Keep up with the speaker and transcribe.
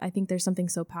I think there's something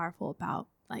so powerful about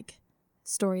like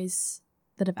stories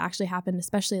that have actually happened,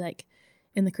 especially like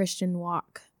in the Christian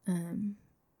walk.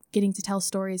 Getting to tell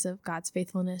stories of God's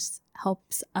faithfulness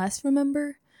helps us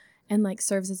remember and like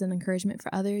serves as an encouragement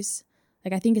for others.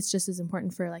 Like I think it's just as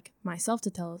important for like myself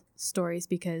to tell stories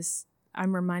because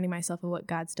I'm reminding myself of what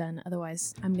God's done.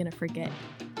 Otherwise, I'm going to forget.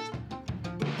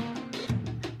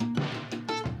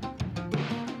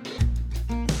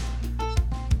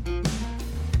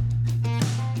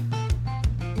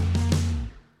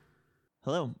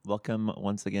 Hello, welcome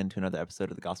once again to another episode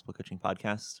of the Gospel Coaching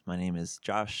Podcast. My name is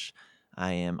Josh.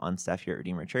 I am on staff here at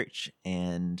Redeemer Church,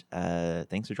 and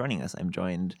thanks for joining us. I'm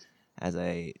joined, as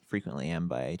I frequently am,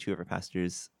 by two of our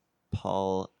pastors,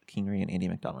 Paul Kingery and Andy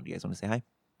McDonald. Do you guys want to say hi?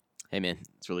 Hey, man.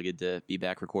 It's really good to be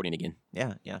back recording again.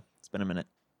 Yeah. It's been a minute.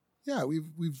 Yeah,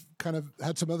 we've kind of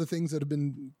had some other things that have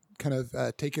been kind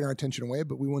of taking our attention away,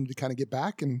 but we wanted to kind of get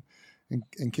back and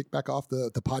kick back off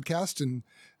the podcast. And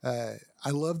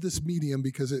I love this medium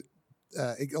because it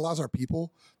allows our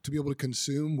people to be able to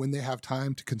consume when they have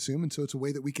time to consume. And so it's a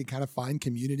way that we can kind of find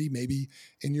community, maybe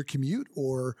in your commute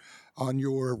or on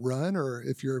your run, or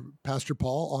if you're Pastor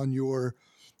Paul, on your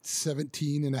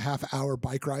 17 and a half hour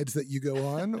bike rides that you go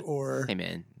on, or... Hey,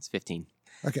 man, it's 15.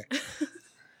 Okay.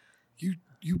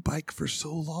 You bike for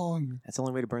so long. That's the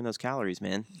only way to burn those calories,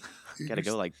 man. You got to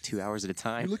go like 2 hours at a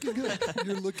time. You're looking good.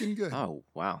 You're looking good. Oh,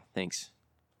 wow. Thanks.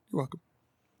 You're welcome.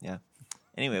 Yeah.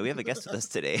 Anyway, we have a guest with us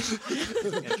today.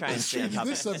 I'm going to try and stay on topic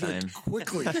this this time. subject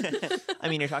quickly. I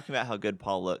mean, you're talking about how good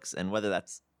Paul looks, and whether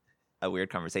that's a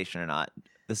weird conversation or not,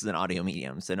 this is an audio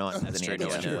medium, so no one has any idea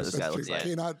what this guy looks like.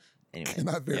 Cannot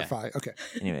verify. Yeah. Okay.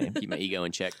 Anyway. Keep my ego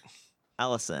in check.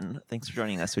 Allison, thanks for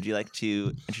joining us. Would you like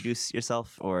to introduce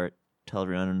yourself or tell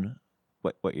everyone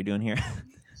what you're doing here?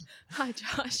 Hi,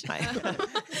 Josh. Hi.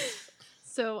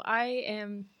 So I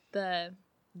am the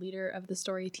leader of the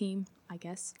story team, I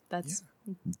guess. That's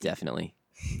Definitely.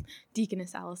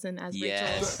 Deaconess Allison as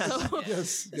Yes. Rachel.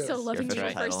 Yes. So lovingly Your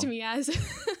official refers to me as.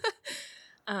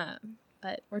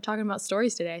 But we're talking about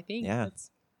stories today, I think. Yeah.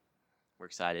 We're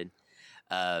excited.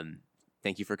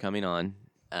 Thank you for coming on.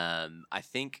 I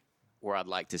think where I'd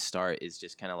like to start is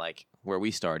just kind of like where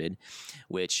we started,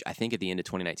 which I think at the end of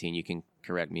 2019, you can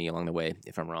correct me along the way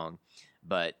if I'm wrong,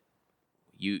 but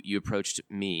you approached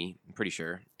me, I'm pretty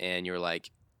sure, and you were like,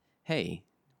 hey,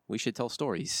 we should tell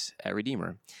stories at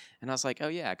Redeemer. And I was like, oh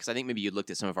yeah, because I think maybe you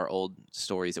looked at some of our old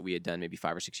stories that we had done maybe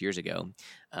 5 or 6 years ago,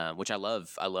 which I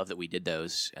love. I love that we did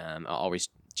those. I'll always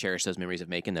cherish those memories of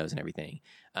making those and everything.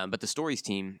 But the stories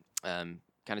team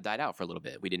kind of died out for a little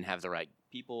bit. We didn't have the right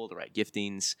people, the right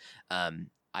giftings.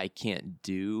 I can't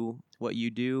do what you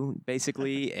do,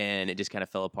 basically, and it just kind of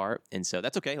fell apart. And so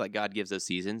that's okay. Like, God gives those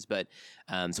seasons. But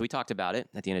so we talked about it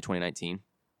at the end of 2019.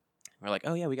 We're like,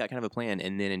 oh, yeah, we got kind of a plan.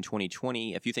 And then in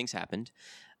 2020, a few things happened.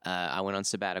 I went on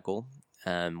sabbatical,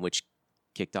 which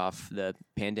kicked off the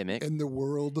pandemic. And the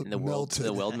world melted.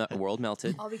 The world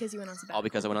melted. All because you went on sabbatical. All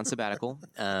because I went on sabbatical.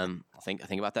 I'll think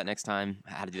about that next time,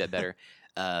 how to do that better.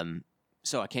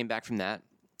 So I came back from that,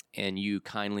 and you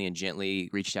kindly and gently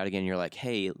reached out again. And you're like,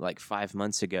 hey, like 5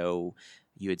 months ago,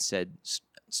 you had said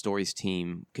stories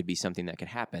team could be something that could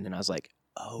happen. And I was like,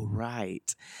 oh,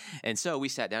 right. And so we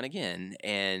sat down again,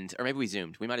 or maybe we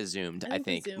Zoomed. We might have Zoomed, I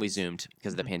think. We Zoomed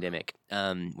because of the pandemic,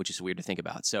 which is weird to think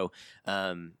about. So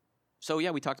yeah,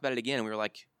 we talked about it again, and we were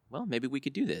like, well, maybe we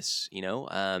could do this, you know?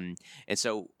 And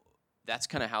so that's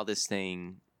kind of how this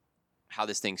thing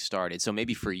started. So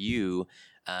maybe for you,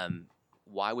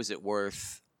 why was it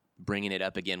worth bringing it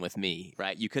up again with me,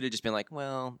 right? You could have just been like,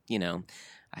 well, you know,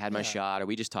 I had my shot, or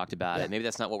we just talked about it. Maybe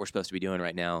that's not what we're supposed to be doing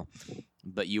right now.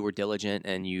 But you were diligent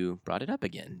and you brought it up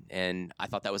again. And I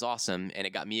thought that was awesome. And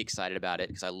it got me excited about it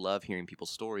because I love hearing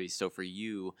people's stories. So for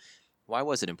you, why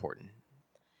was it important?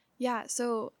 Yeah.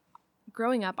 So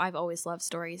growing up, I've always loved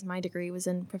stories. My degree was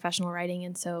in professional writing.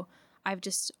 And so I've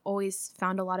just always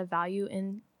found a lot of value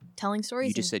in telling stories.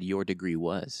 You just said your degree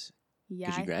was. Yeah.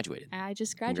 Because you graduated. I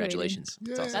just graduated. Congratulations.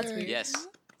 Yay. That's awesome. That's weird. Yes.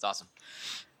 It's awesome.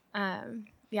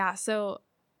 Yeah. So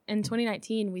in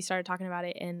 2019, we started talking about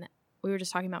it, and we were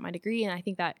just talking about my degree. And I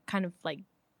think that kind of like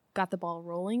got the ball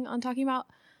rolling on talking about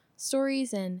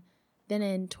stories. And then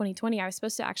in 2020, I was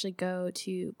supposed to actually go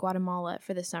to Guatemala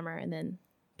for the summer, and then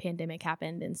pandemic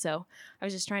happened. And so I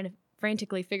was just trying to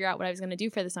frantically figure out what I was going to do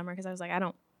for the summer, because I was like, I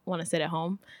don't want to sit at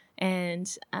home. And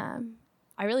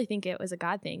I really think it was a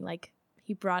God thing. Like,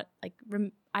 he brought, like,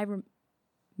 I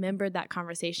remembered that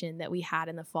conversation that we had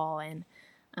in the fall. And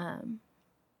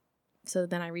so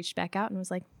then I reached back out and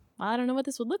was like, well, I don't know what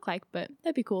this would look like, but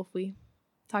that'd be cool if we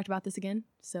talked about this again.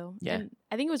 So yeah. And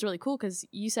I think it was really cool because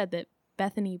you said that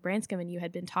Bethany Branscombe and you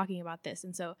had been talking about this.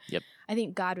 And so Yep. I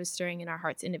think God was stirring in our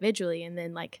hearts individually and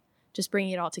then like just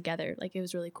bringing it all together. Like it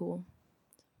was really cool.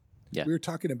 Yeah. We were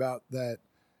talking about that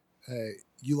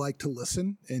you like to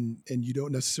listen and you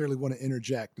don't necessarily want to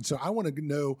interject. And so I want to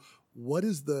know, what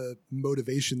is the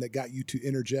motivation that got you to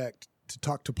interject to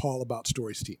talk to Paul about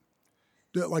Stories Team?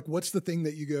 Like, what's the thing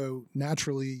that you go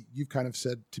naturally? You've kind of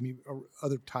said to me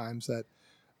other times that,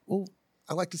 well,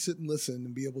 I like to sit and listen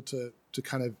and be able to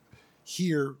kind of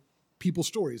hear people's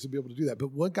stories and be able to do that.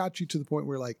 But what got you to the point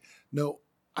where like, no,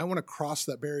 I want to cross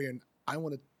that barrier and I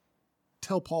want to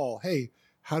tell Paul, hey,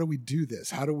 how do we do this?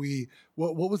 How do we,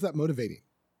 what was that motivating?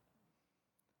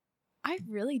 I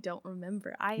really don't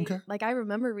remember. Okay. I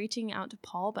remember reaching out to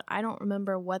Paul, but I don't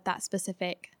remember what that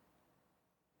specific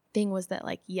thing was that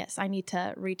like, yes, I need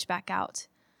to reach back out.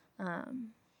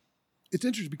 It's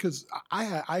interesting because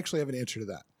I actually have an answer to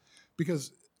that,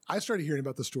 because I started hearing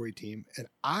about the Story Team and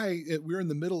we're in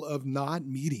the middle of not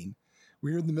meeting.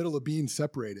 We're in the middle of being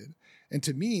separated. And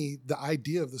to me, the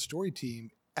idea of the Story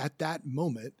Team at that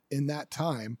moment in that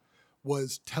time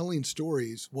was telling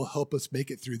stories will help us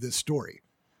make it through this story.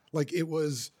 Like it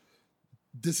was,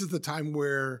 this is the time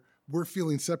where we're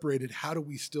feeling separated. How do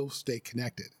we still stay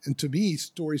connected? And to me,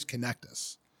 stories connect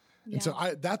us. Yeah. And so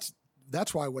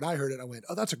that's why when I heard it, I went,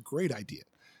 oh, that's a great idea.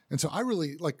 And so I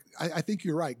really I think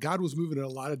you're right. God was moving in a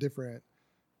lot of different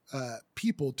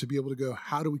people to be able to go,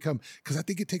 how do we come? Because I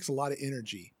think it takes a lot of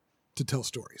energy to tell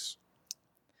stories.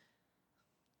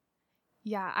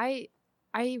 Yeah, I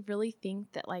really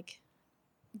think that like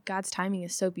God's timing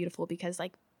is so beautiful because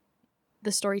like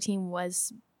the Story Team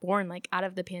was born like out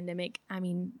of the pandemic. I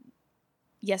mean,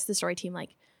 yes, the Story Team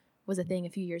like was a thing a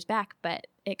few years back, but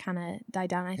it kind of died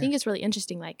down. And I think it's really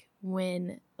interesting like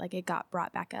when like it got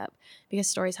brought back up, because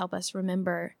stories help us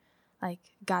remember like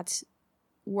God's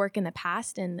work in the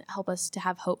past and help us to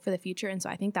have hope for the future. And so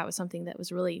I think that was something that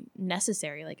was really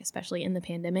necessary, like especially in the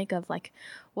pandemic of like,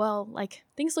 well, like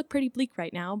things look pretty bleak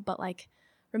right now, but like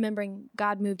remembering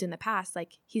God moved in the past,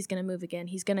 like he's going to move again.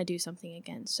 He's going to do something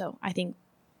again. So I think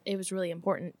it was really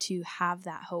important to have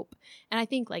that hope. And I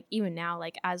think like even now,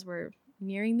 like as we're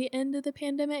nearing the end of the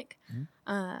pandemic,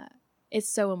 it's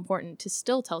so important to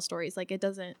still tell stories. Like it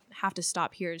doesn't have to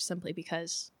stop here simply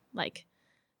because like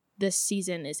this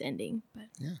season is ending. But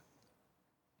yeah,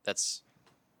 that's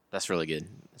really good.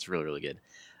 That's really, really good.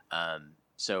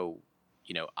 So,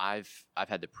 you know, I've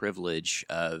had the privilege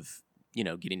of, you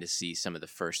know, getting to see some of the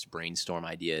first brainstorm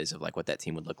ideas of like what that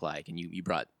team would look like. And you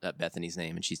brought up Bethany's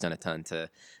name, and she's done a ton to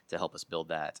help us build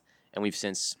that. And we've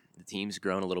since the team's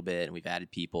grown a little bit and we've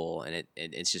added people, and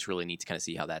it's just really neat to kind of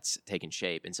see how that's taken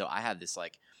shape. And so I have this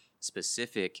like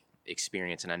specific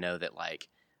experience, and I know that like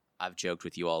I've joked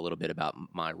with you all a little bit about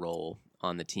my role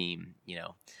on the team. You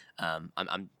know,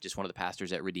 I'm just one of the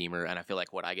pastors at Redeemer, and I feel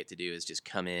like what I get to do is just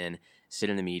come in, sit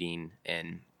in the meeting,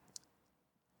 and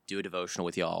do a devotional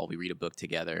with y'all. We read a book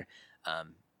together,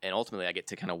 and ultimately I get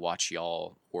to kind of watch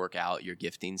y'all work out your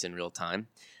giftings in real time.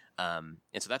 And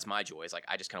so that's my joy. Is like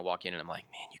I just kind of walk in and I'm like,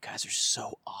 man, you guys are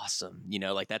so awesome. You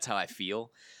know, like that's how I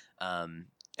feel. And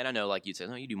I know, like you'd say,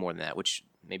 no, you do more than that, which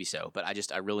maybe so, but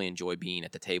I really enjoy being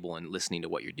at the table and listening to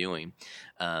what you're doing.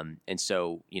 And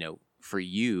so, you know, for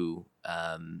you,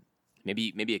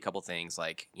 maybe a couple things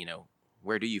like, you know,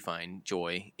 where do you find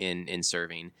joy in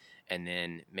serving? And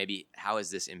then maybe how has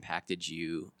this impacted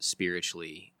you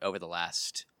spiritually over the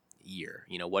last year?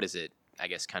 You know, what is it, I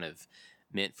guess, kind of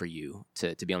meant for you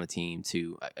to be on the team,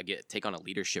 to take on a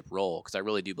leadership role? Because I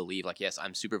really do believe, like, yes,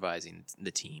 I'm supervising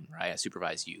the team, right? I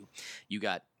supervise you. You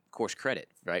got course credit,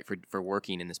 right, for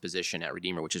working in this position at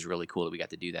Redeemer, which is really cool that we got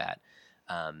to do that.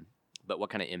 But what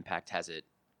kind of impact has it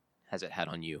had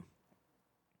on you?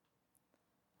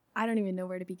 I don't even know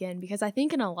where to begin, because I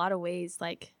think in a lot of ways,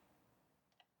 like,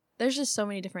 there's just so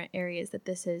many different areas that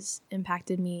this has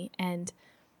impacted me. And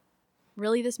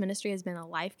really, this ministry has been a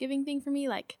life-giving thing for me.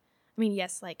 Like, I mean,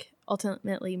 yes, like,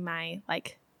 ultimately my,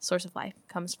 like, source of life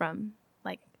comes from,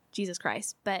 like, Jesus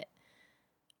Christ. But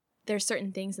there's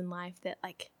certain things in life that,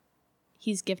 like,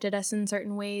 he's gifted us in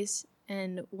certain ways.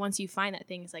 And once you find that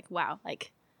thing, it's like, wow,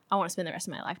 like, I want to spend the rest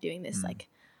of my life doing this. Like,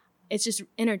 it's just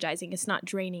energizing. It's not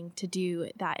draining to do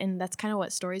that. And that's kind of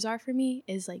what stories are for me,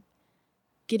 is like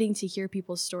getting to hear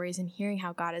people's stories and hearing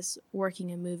how God is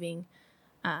working and moving.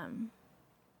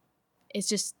 It's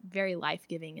just very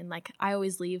life-giving. And like, I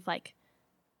always leave, like,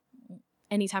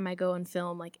 anytime I go and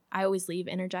film, like, I always leave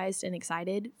energized and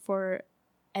excited for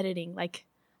editing. Like,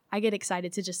 I get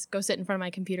excited to just go sit in front of my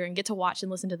computer and get to watch and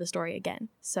listen to the story again.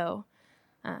 So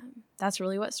that's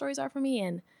really what stories are for me.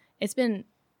 And it's been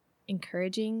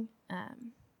encouraging,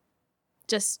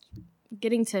 just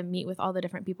getting to meet with all the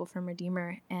different people from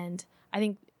Redeemer. And I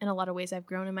think in a lot of ways I've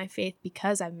grown in my faith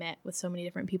because I've met with so many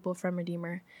different people from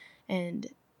Redeemer and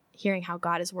hearing how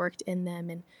God has worked in them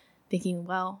and thinking,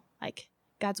 well, like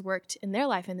God's worked in their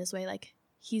life in this way, like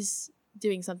he's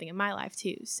doing something in my life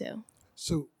too. So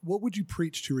what would you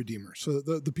preach to Redeemer? So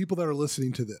the people that are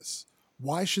listening to this,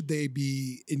 why should they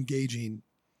be engaging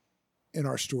in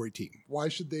our story team? Why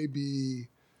should they be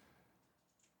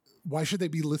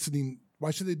listening? Why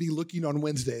should they be looking on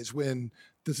Wednesdays when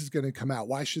this is going to come out?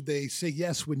 Why should they say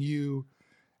yes when you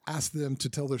ask them to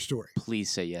tell their story?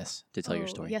 Please say yes to tell your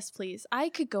story. Yes, please. I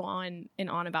could go on and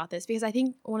on about this because I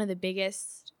think one of the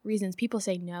biggest reasons people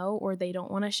say no or they don't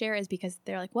want to share is because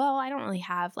they're like, well, I don't really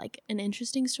have like an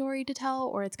interesting story to tell,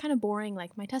 or it's kind of boring.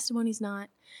 Like my testimony's not,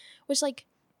 which like,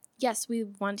 yes, we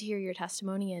want to hear your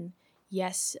testimony. And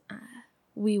yes,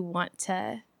 we want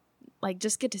to like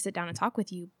just get to sit down and talk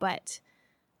with you. But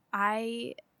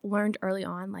I learned early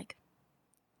on, like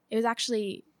it was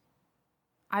actually,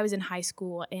 I was in high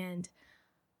school and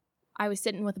I was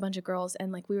sitting with a bunch of girls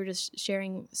and like we were just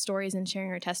sharing stories and sharing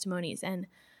our testimonies, and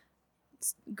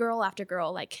girl after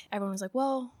girl, like everyone was like,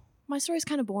 well, my story's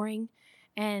kind of boring.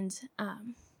 And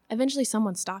eventually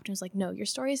someone stopped and was like, no, your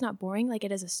story is not boring. Like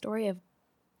it is a story of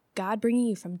God bringing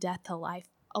you from death to life.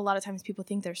 A lot of times people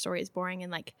think their story is boring.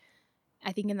 And like,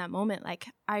 I think in that moment, like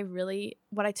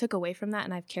what I took away from that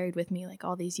and I've carried with me like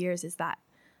all these years is that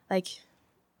like,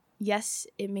 yes,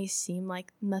 it may seem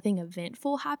like nothing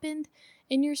eventful happened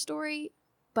in your story,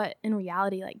 but in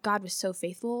reality, like God was so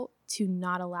faithful to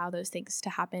not allow those things to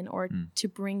happen or to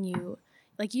bring you,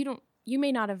 like you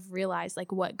may not have realized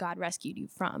like what God rescued you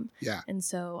from. Yeah. And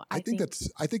so I think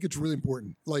it's really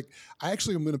important. Like I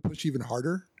actually am going to push even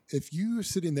harder. If you're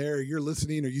sitting there, or you're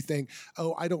listening, or you think,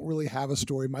 oh, I don't really have a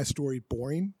story, my story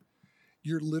boring,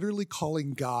 you're literally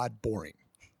calling God boring.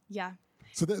 Yeah.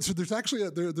 So there's actually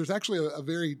a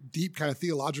very deep kind of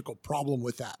theological problem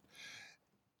with that.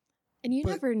 And you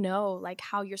never know like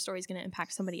how your story is going to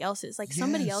impact somebody else's. Like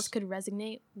somebody else could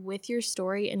resonate with your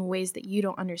story in ways that you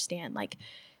don't understand. Like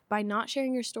by not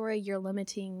sharing your story, you're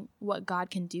limiting what God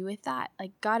can do with that.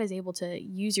 Like God is able to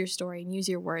use your story and use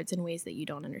your words in ways that you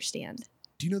don't understand.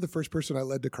 Do you know the first person I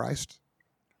led to Christ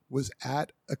was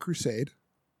at a crusade,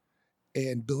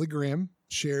 and Billy Graham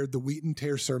shared the wheat and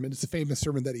tare sermon. It's a famous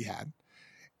sermon that he had.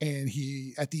 And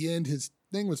he, at the end, his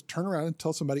thing was turn around and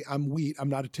tell somebody, I'm wheat, I'm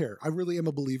not a tare. I really am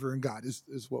a believer in God is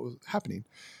what was happening.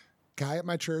 Guy at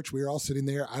my church, we were all sitting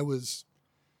there. I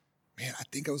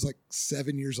think I was like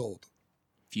 7 years old.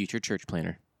 Future church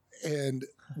planner. And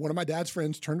one of my dad's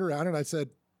friends turned around and I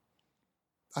said,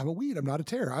 I'm a wheat, I'm not a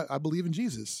tare. I believe in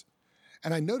Jesus.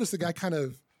 And I noticed the guy kind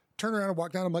of turned around and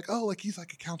walked down. I'm like, oh, like he's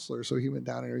like a counselor. So he went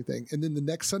down and everything. And then the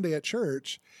next Sunday at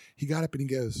church, he got up and he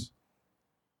goes,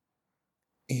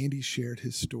 Andy shared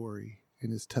his story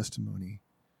and his testimony,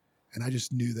 and I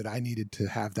just knew that I needed to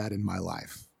have that in my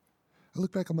life. I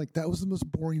look back, I'm like, that was the most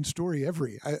boring story ever.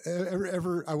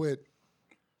 I went,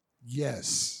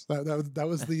 yes, that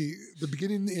was the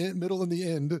beginning, the middle, and the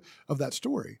end of that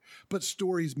story. But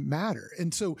stories matter.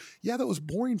 And so, yeah, that was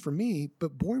boring for me,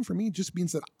 but boring for me just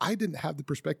means that I didn't have the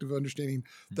perspective of understanding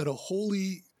that a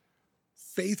holy,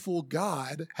 faithful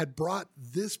God had brought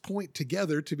this point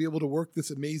together to be able to work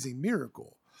this amazing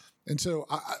miracle. And so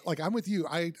I'm with you.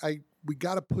 We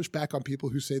got to push back on people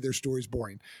who say their story's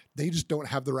boring. They just don't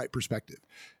have the right perspective.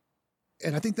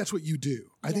 And I think that's what you do.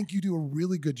 Yeah. I think you do a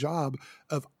really good job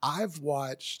of, I've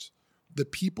watched the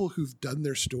people who've done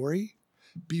their story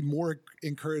be more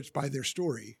encouraged by their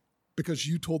story because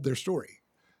you told their story.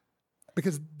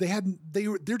 Because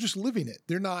they're just living it.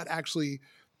 They're not actually,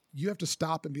 you have to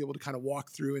stop and be able to kind of walk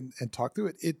through and talk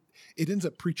through it. It ends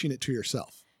up preaching it to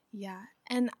yourself. Yeah.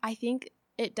 And I think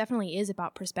it definitely is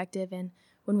about perspective. And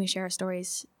when we share our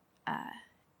stories,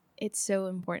 it's so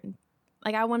important.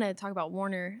 Like I want to talk about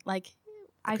Warner. Like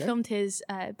I filmed his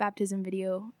baptism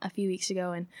video a few weeks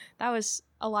ago, and that was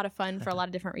a lot of fun for a lot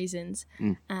of different reasons.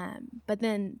 But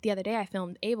then the other day I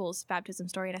filmed Abel's baptism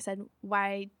story, and I said,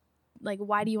 why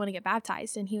do you want to get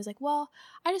baptized? And he was like, well,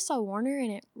 I just saw Warner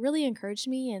and it really encouraged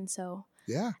me. And so,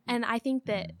 yeah. And I think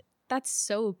that that's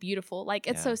so beautiful. Like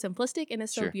it's so simplistic and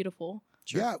it's so beautiful.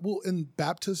 Sure. Yeah. Well, in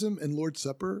baptism and Lord's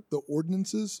Supper, the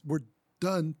ordinances were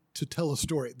done to tell a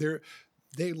story.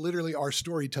 They literally are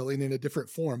storytelling in a different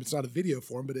form. It's not a video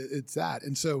form, but it's that.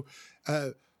 And so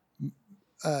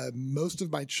most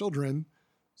of my children's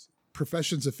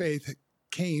professions of faith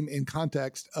came in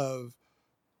context of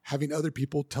having other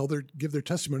people give their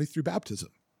testimony through baptism.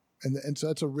 And so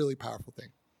that's a really powerful thing.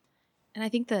 And I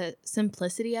think the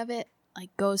simplicity of it like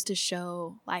goes to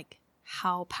show like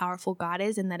how powerful God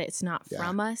is and that it's not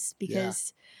from us,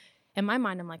 because in my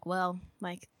mind, I'm like, well,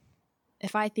 like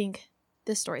if I think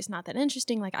this story is not that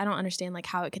interesting, like I don't understand like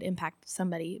how it could impact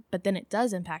somebody, but then it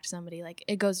does impact somebody. Like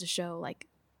it goes to show like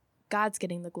God's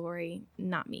getting the glory,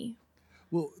 not me.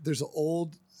 Well, there's an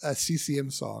old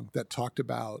CCM song that talked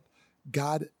about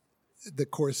God. The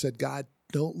chorus said, "God,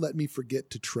 don't let me forget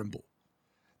to tremble."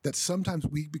 That sometimes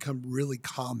we become really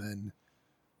common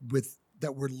with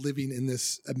that we're living in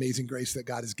this amazing grace that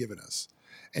God has given us.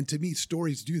 And to me,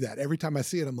 stories do that. Every time I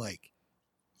see it, I'm like,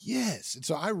 yes. And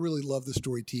so I really love the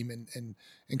story team and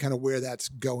kind of where that's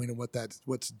going and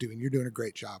what's doing. You're doing a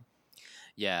great job.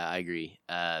 Yeah, I agree.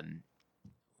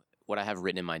 What I have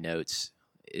written in my notes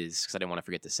is, because I didn't want to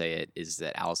forget to say it, is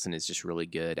that Allison is just really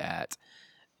good at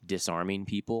disarming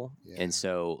people. Yeah. And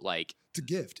so like it's a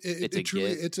gift. It's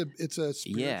a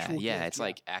spiritual yeah. gift. It's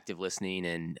like active listening,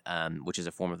 and which is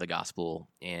a form of the gospel.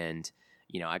 And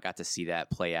I got to see that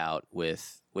play out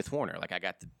with Warner. Like I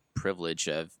got the privilege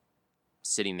of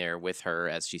sitting there with her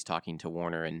as she's talking to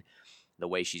Warner, and the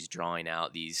way she's drawing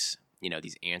out these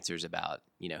these answers about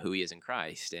who he is in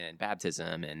Christ and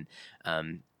baptism, and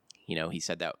he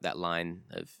said that line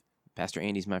of, "Pastor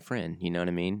Andy's my friend," you know what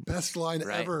I mean? Best line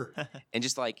ever. And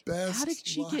just like, how did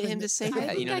she get him to say that?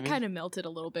 I think I kind of melted a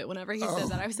little bit whenever he said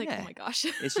that. I was like, oh my gosh.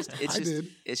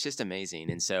 It's just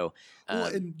amazing. And so,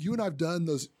 and you and I've done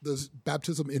those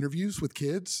baptism interviews with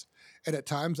kids, and at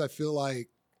times I feel like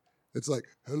it's like,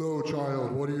 "Hello,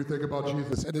 child. What do you think about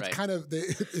Jesus?" And it's kind of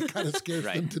it kind of scares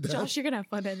them to death. Josh, you're gonna have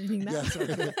fun editing that. Yes,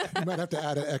 okay. You might have to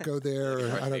add an echo there,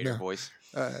 or I don't know. Voice.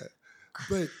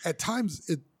 But at times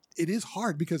it is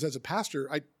hard because as a pastor,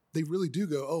 they really do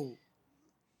go, "Oh,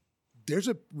 there's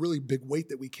a really big weight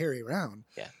that we carry around."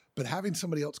 Yeah. But having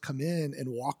somebody else come in and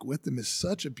walk with them is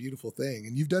such a beautiful thing,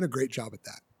 and you've done a great job at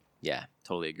that. Yeah,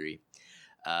 totally agree.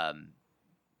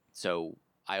 So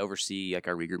I oversee like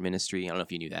our regroup ministry. I don't know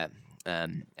if you knew that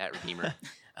at Redeemer.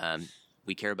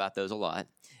 We care about those a lot,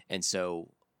 and so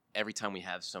every time we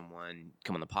have someone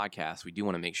come on the podcast, we do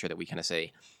want to make sure that we kind of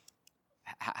say,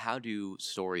 how do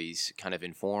stories kind of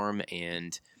inform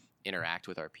and interact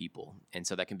with our people? And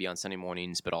so that can be on Sunday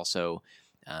mornings, but also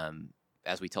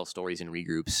as we tell stories in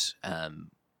regroups,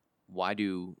 why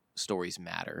do stories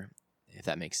matter, if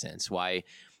that makes sense? Why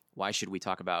should we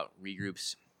talk about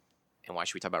regroups, and why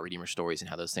should we talk about Redeemer stories and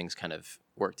how those things kind of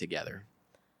work together?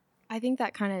 I think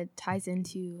that kind of ties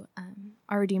into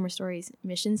our Redeemer Stories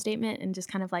mission statement, and just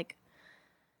kind of like,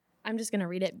 I'm just going to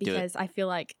read it because I feel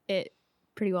like it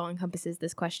pretty well encompasses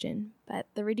this question. But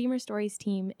the Redeemer Stories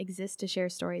team exists to share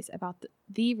stories about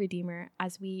the Redeemer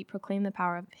as we proclaim the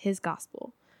power of his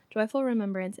gospel. Joyful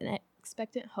remembrance and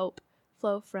expectant hope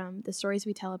flow from the stories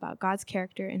we tell about God's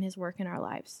character and his work in our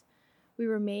lives. We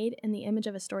were made in the image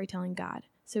of a storytelling God,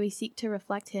 so we seek to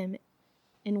reflect him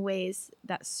in ways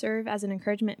that serve as an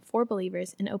encouragement for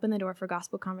believers and open the door for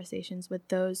gospel conversations with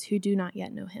those who do not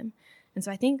yet know him. And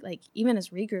so I think like even as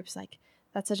regroups, like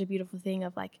that's such a beautiful thing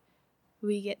of like,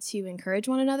 we get to encourage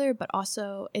one another, but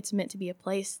also it's meant to be a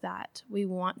place that we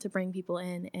want to bring people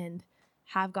in and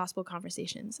have gospel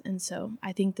conversations. And so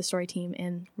I think the story team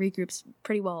and regroups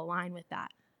pretty well align with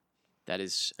that. That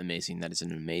is amazing. That is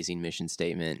an amazing mission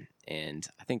statement. And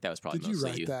I think that was probably mostly you.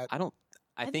 Did you write that?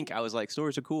 I think I was like,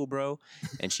 stories are cool, bro.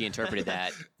 And she interpreted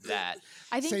that.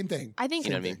 Same thing. I think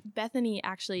you know what I mean? Bethany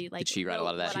actually did she write a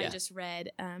lot of that? What I just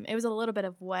read. It was a little bit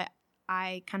of what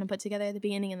I kind of put together at the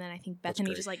beginning, and then I think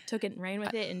Bethany just like took it and ran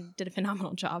with it and did a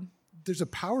phenomenal job. There's a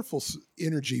powerful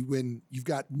energy when you've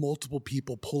got multiple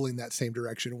people pulling that same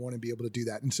direction and want to be able to do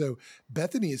that. And so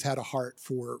Bethany has had a heart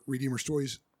for Redeemer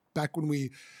Stories. Back when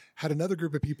we had another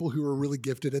group of people who were really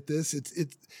gifted at this,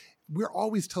 we're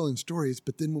always telling stories,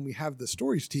 but then when we have the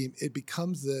stories team, it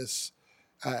becomes this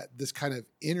kind of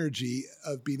energy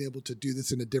of being able to do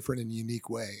this in a different and unique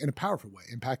way, in a powerful way,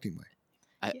 impacting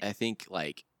way. I think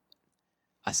like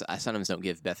I sometimes don't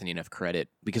give Bethany enough credit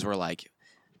because we're like,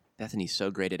 Bethany's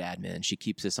so great at admin. She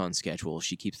keeps us on schedule.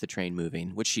 She keeps the train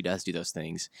moving, which she does do those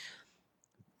things.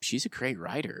 She's a great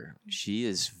writer. She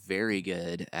is very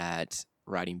good at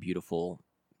writing beautiful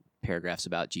paragraphs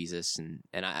about Jesus, and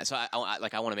I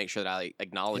want to make sure that I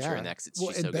acknowledge her in that because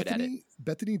she's so good at it.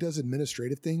 Bethany does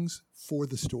administrative things for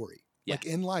the story. Yeah. Like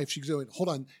in life, she's going, hold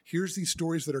on, here's these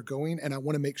stories that are going, and I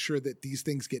want to make sure that these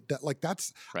things get done. Like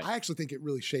that's, right. I actually think it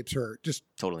really shapes her. Just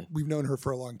totally. We've known her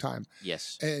for a long time.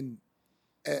 Yes. And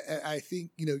I think,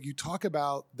 you talk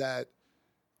about that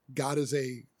God is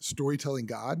a storytelling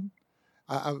God.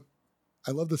 I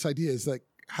love this idea. Is like,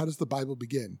 how does the Bible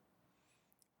begin?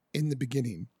 In the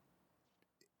beginning.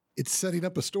 It's setting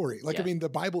up a story. Like, yeah. I mean, the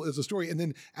Bible is a story. And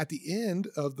then at the end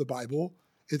of the Bible,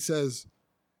 it says,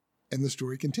 and the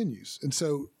story continues. And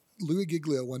so, Louis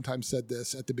Giglio one time said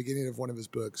this at the beginning of one of his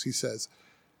books. He says,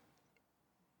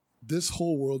 this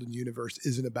whole world and universe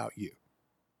isn't about you.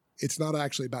 It's not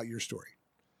actually about your story,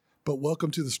 but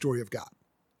welcome to the story of God.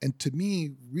 And to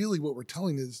me, really what we're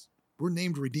telling is we're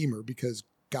named Redeemer because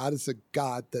God is a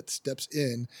God that steps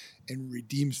in and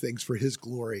redeems things for his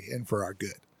glory and for our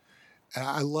good. And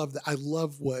I love that. I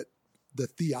love what the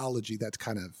theology that's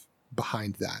kind of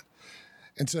behind that.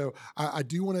 And so I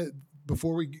do want to,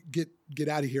 before we get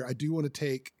out of here, I do want to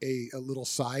take a little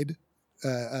side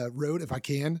road if I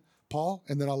can, Paul,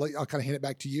 and then I'll kind of hand it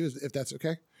back to you if that's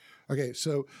okay. Okay.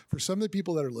 So for some of the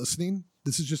people that are listening,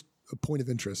 this is just a point of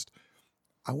interest.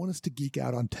 I want us to geek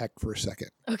out on tech for a second.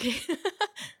 Okay.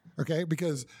 Okay.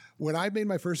 Because when I made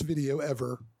my first video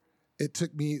ever, it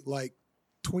took me like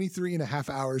 23 and a half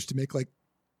hours to make like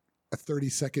a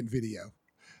 30-second video.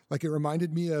 Like it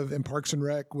reminded me of in Parks and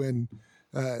Rec when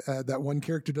that one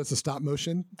character does a stop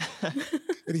motion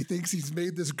and he thinks he's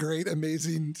made this great,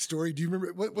 amazing story. Do you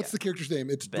remember what's the character's name?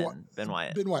 It's Ben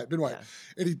Wyatt. Ben Wyatt. Yeah.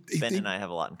 And Ben and I have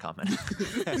a lot in common.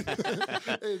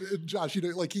 and Josh,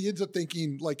 like he ends up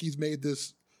thinking like he's made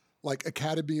this like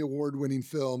Academy Award winning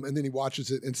film, and then he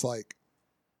watches it and it's like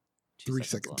 2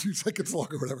 seconds long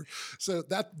or whatever. So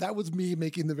that was me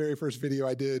making the very first video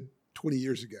I did 20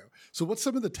 years ago. So what's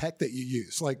some of the tech that you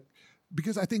use? Like,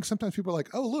 because I think sometimes people are like,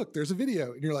 oh, look, there's a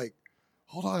video. And you're like,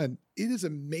 hold on. It is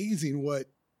amazing what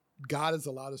God has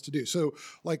allowed us to do. So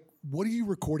like, what are you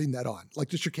recording that on? Like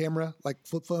just your camera, like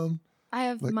flip phone? I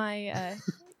have my,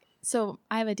 so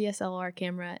I have a DSLR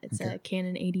camera. It's a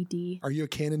Canon 80D. Are you a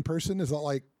Canon person? Is that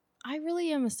like? I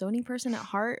really am a Sony person at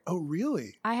heart. Oh,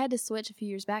 really? I had to switch a few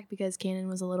years back because Canon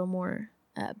was a little more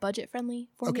budget friendly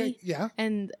for me. Okay, yeah.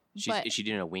 And is she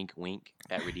doing a wink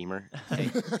at Redeemer?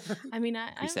 I mean,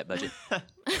 Reset budget.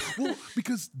 Well,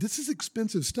 because this is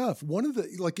expensive stuff. One of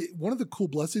the cool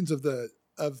blessings of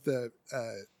the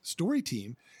story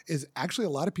team is actually a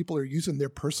lot of people are using their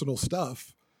personal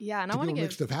stuff. Yeah, and I want to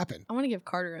make stuff happen. I want to give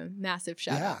Carter a massive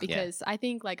shout out because I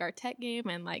think like our tech game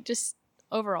and like just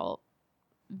overall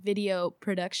video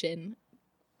production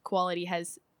quality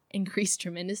has increased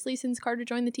tremendously since Carter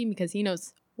joined the team because he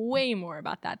knows way more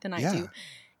about that than I do.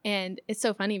 And it's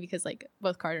so funny because like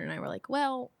both Carter and I were like,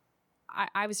 well,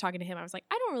 I was talking to him. I was like,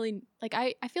 I don't really like,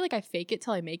 I feel like I fake it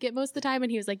till I make it most of the time. And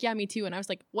he was like, yeah, me too. And I was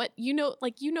like, what? You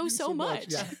know so much.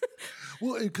 Yeah.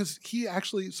 Well, because he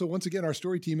actually, so once again, our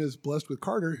story team is blessed with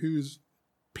Carter, his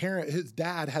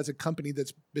dad has a company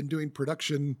that's been doing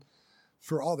production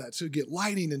for all that. So you get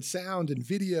lighting and sound and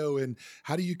video and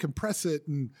how do you compress it?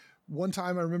 And one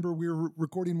time I remember we were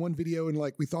recording one video and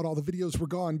like we thought all the videos were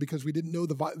gone because we didn't know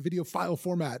the video file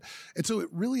format. And so it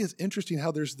really is interesting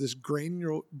how there's this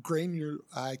granular,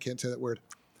 I can't say that word.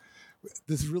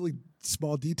 This really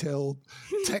small detail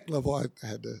tech level. I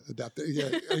had to adapt it.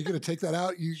 Yeah. Are you going to take that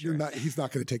out? You're not, he's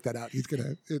not going to take that out. He's going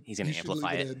to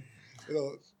amplify it.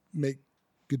 It'll make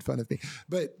good fun of me.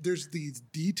 But there's these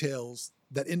details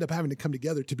that end up having to come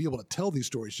together to be able to tell these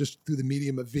stories just through the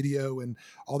medium of video and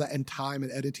all that and time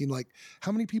and editing. Like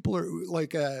how many people are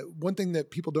like, one thing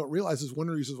that people don't realize is one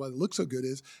of the reasons why they look so good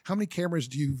is how many cameras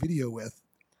do you video with?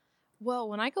 Well,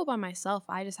 when I go by myself,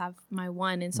 I just have my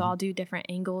one. And so I'll do different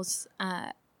angles,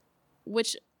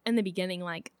 which in the beginning,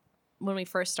 like when we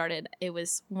first started, it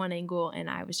was one angle and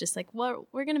I was just like, well,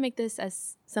 we're going to make this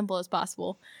as simple as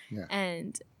possible. Yeah.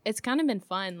 And it's kind of been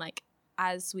fun, like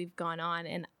as we've gone on.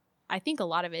 And I think a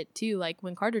lot of it too, like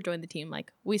when Carter joined the team,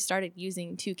 like we started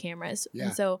using 2 cameras. Yeah.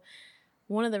 And so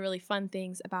one of the really fun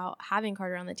things about having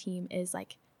Carter on the team is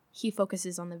like he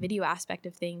focuses on the video aspect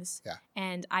of things. Yeah.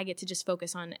 And I get to just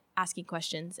focus on asking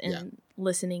questions and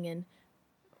listening and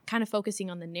kind of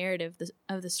focusing on the narrative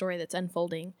of the story that's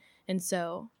unfolding. And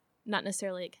so not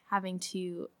necessarily like having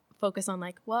to focus on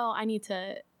like, well, I need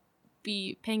to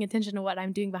be paying attention to what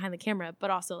I'm doing behind the camera,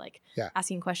 but also like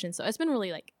asking questions. So it's been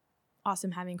really like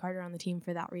awesome having Carter on the team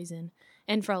for that reason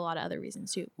and for a lot of other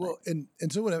reasons too. Well, and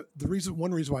so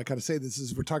one reason why I kind of say this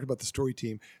is we're talking about the story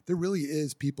team. There really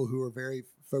is people who are very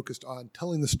focused on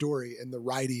telling the story and the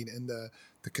writing and the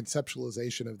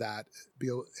conceptualization of that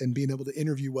and being able to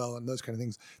interview well and those kind of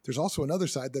things. There's also another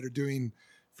side that are doing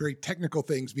very technical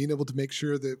things, being able to make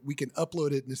sure that we can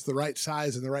upload it and it's the right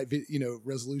size and the right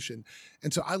resolution.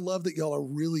 And so I love that y'all are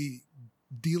really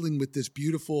dealing with this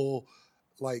beautiful,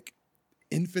 like,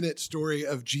 infinite story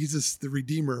of Jesus the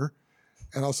Redeemer.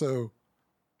 And also,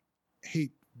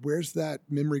 hey, where's that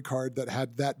memory card that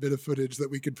had that bit of footage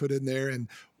that we could put in there? And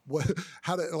one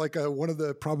of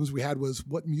the problems we had was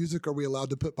what music are we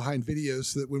allowed to put behind videos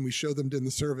so that when we show them in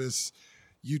the service,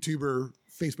 YouTube or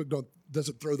Facebook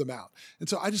doesn't throw them out. And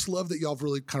so I just love that y'all have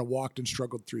really kind of walked and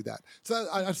struggled through that. So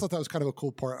I just thought that was kind of a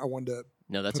cool part I wanted to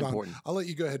No, that's put on. important. I'll let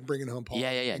you go ahead and bring it home, Paul.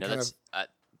 Yeah. No,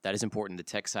 that is important. The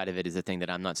tech side of it is the thing that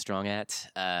I'm not strong at,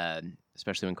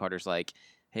 especially when Carter's like,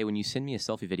 hey, when you send me a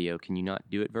selfie video, can you not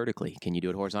do it vertically? Can you do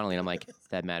it horizontally? And I'm like,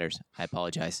 that matters. I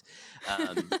apologize.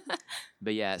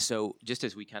 But yeah, so just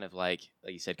as we kind of like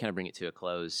you said, kind of bring it to a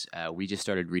close, we just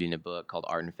started reading a book called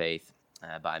Art and Faith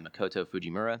by Makoto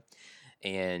Fujimura.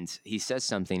 And he says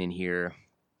something in here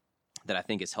that I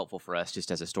think is helpful for us just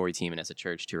as a story team and as a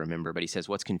church to remember. But he says,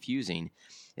 what's confusing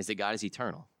is that God is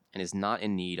eternal and is not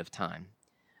in need of time.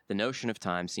 The notion of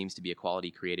time seems to be a quality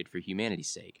created for humanity's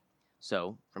sake.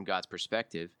 So, from God's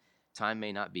perspective, time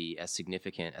may not be as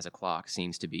significant as a clock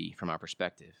seems to be from our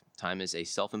perspective. Time is a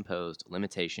self-imposed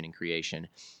limitation in creation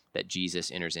that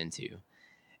Jesus enters into.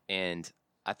 And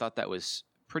I thought that was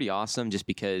pretty awesome just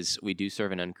because we do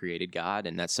serve an uncreated God,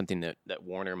 and that's something that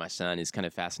Warner, my son, is kind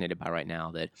of fascinated by right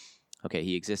now, that, okay,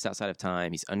 he exists outside of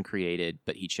time, he's uncreated,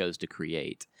 but he chose to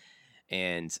create.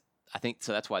 And I think,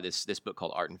 so that's why this book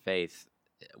called Art and Faith,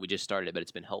 we just started it, but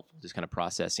it's been helpful just kind of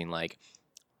processing, like,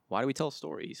 why do we tell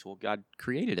stories? Well, God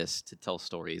created us to tell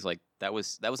stories. Like that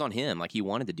was on him. Like he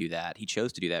wanted to do that. He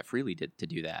chose to do that freely to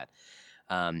do that.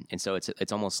 And so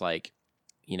it's almost like,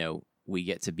 we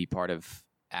get to be part of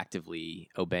actively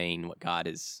obeying what God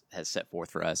has set forth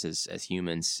for us as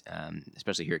humans,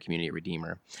 especially here at Community at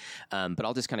Redeemer. But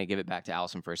I'll just kind of give it back to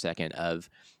Allison for a second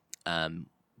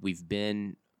we've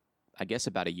been, I guess,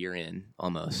 about a year in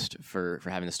almost for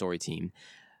having the story team.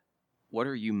 What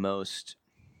are you most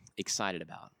excited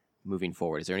about moving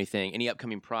forward? Is there any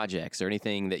upcoming projects or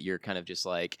anything that you're kind of just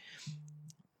like,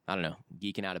 I don't know,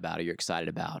 geeking out about or you're excited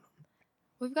about?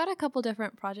 We've got a couple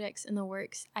different projects in the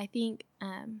works. I think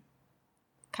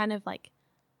kind of like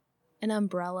an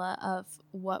umbrella of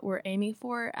what we're aiming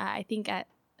for. I think at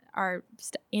our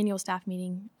annual staff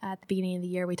meeting at the beginning of the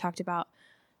year, we talked about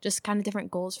just kind of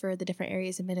different goals for the different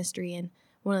areas of ministry. And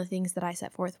one of the things that I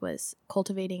set forth was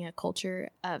cultivating a culture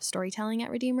of storytelling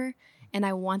at Redeemer. And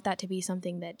I want that to be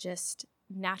something that just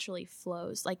naturally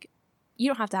flows. Like, you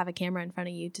don't have to have a camera in front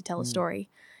of you to tell a story.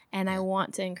 And I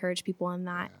want to encourage people in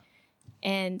that.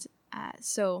 And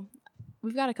so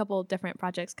we've got a couple different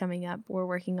projects coming up. We're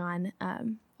working on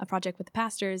a project with the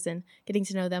pastors and getting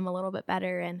to know them a little bit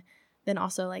better. And then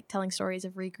also like telling stories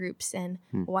of regroups and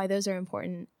why those are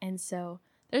important. And so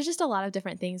there's just a lot of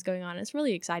different things going on. It's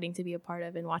really exciting to be a part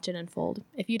of and watch it unfold.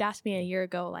 If you'd asked me a year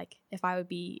ago, like if I would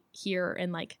be here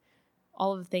and like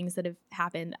all of the things that have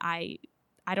happened, I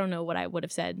don't know what I would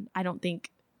have said. I don't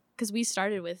think, because we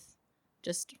started with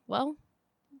just, well,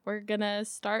 we're going to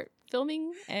start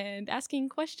filming and asking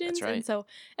questions. That's right. And so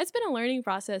it's been a learning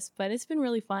process, but it's been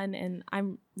really fun and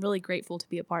I'm really grateful to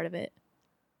be a part of it.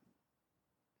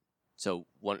 So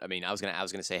I was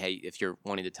gonna say, hey, if you're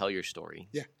wanting to tell your story,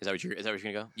 is that where you're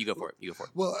gonna go? You go for it.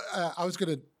 Well, I was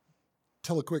going to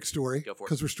tell a quick story Go for it.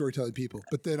 because we're storytelling people,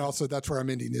 but then also that's where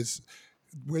I'm ending is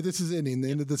where this is ending.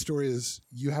 The end of the story is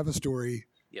you have a story.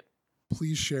 Yep.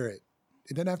 Please share it.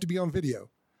 It doesn't have to be on video,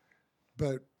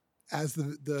 but as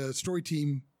the story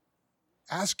team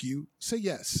ask you, say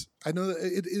yes. I know that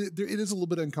it is a little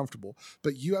bit uncomfortable,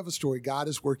 but you have a story. God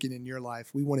is working in your life.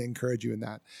 We want to encourage you in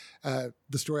that.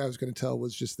 The story I was going to tell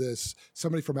was just this.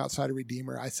 Somebody from outside of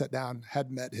Redeemer, I sat down,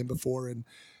 hadn't met him before,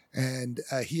 and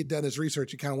he had done his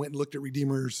research. He kind of went and looked at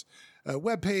Redeemer's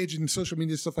webpage and social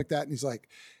media, stuff like that. And he's like,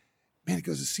 man, it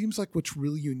goes, it seems like what's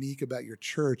really unique about your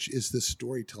church is this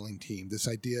storytelling team, this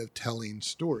idea of telling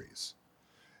stories.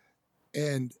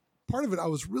 And part of it, I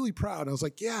was really proud. I was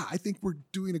like, yeah, I think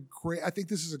I think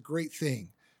this is a great thing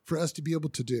for us to be able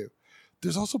to do.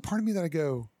 There's also part of me that I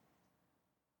go,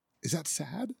 is that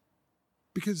sad?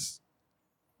 Because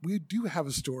we do have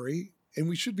a story and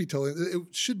we should be telling,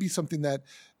 it should be something that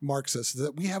marks us,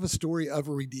 that we have a story of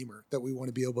a Redeemer that we want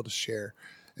to be able to share.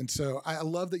 And so I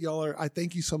love that I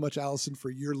thank you so much, Allison, for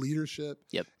your leadership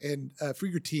and for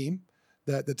your team.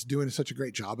 That's doing such a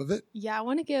great job of it. Yeah, I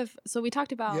want to give, so we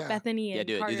talked about Bethany and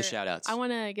Carter. Do the shout outs. I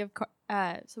want to give,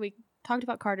 so we talked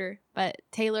about Carter, but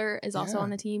Taylor is also on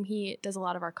the team. He does a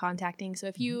lot of our contacting. So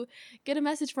if you get a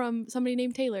message from somebody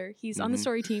named Taylor, he's on the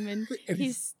story team and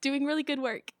he's doing really good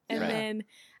work. And then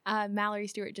Mallory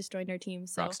Stewart just joined our team.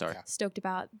 So Rockstar. Stoked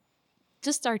about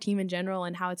just our team in general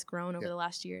and how it's grown over the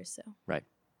last year. So Right.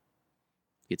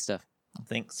 Good stuff.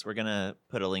 Thanks. We're going to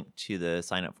put a link to the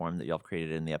sign-up form that y'all have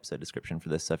created in the episode description for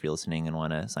this. So if you're listening and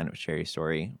want to sign up to share your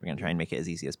story, we're going to try and make it as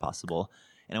easy as possible.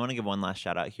 And I want to give one last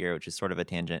shout-out here, which is sort of a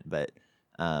tangent, but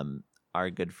our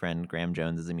good friend Graham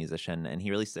Jones is a musician, and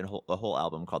he released a whole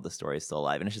album called The Story Is Still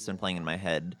Alive, and it's just been playing in my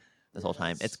head this whole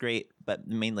time. It's great, but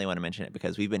mainly I want to mention it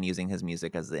because we've been using his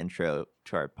music as the intro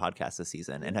to our podcast this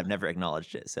season and have never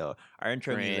acknowledged it. So our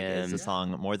intro music is the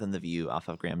song More Than the View off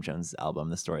of Graham Jones' album,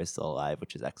 The Story Is Still Alive,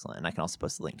 which is excellent. And I can also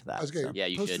post a link to that. I was gonna Yeah,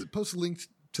 you should. post a link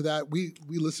to that. We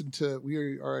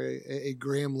are a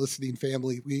Graham listening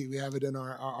family. We have it in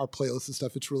our playlist and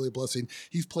stuff. It's really a blessing.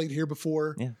 He's played here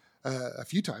before a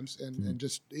few times and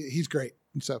just he's great.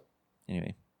 And so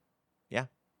anyway, yeah,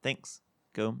 thanks.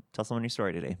 Go tell someone your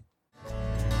story today.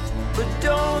 But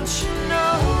don't you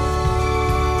know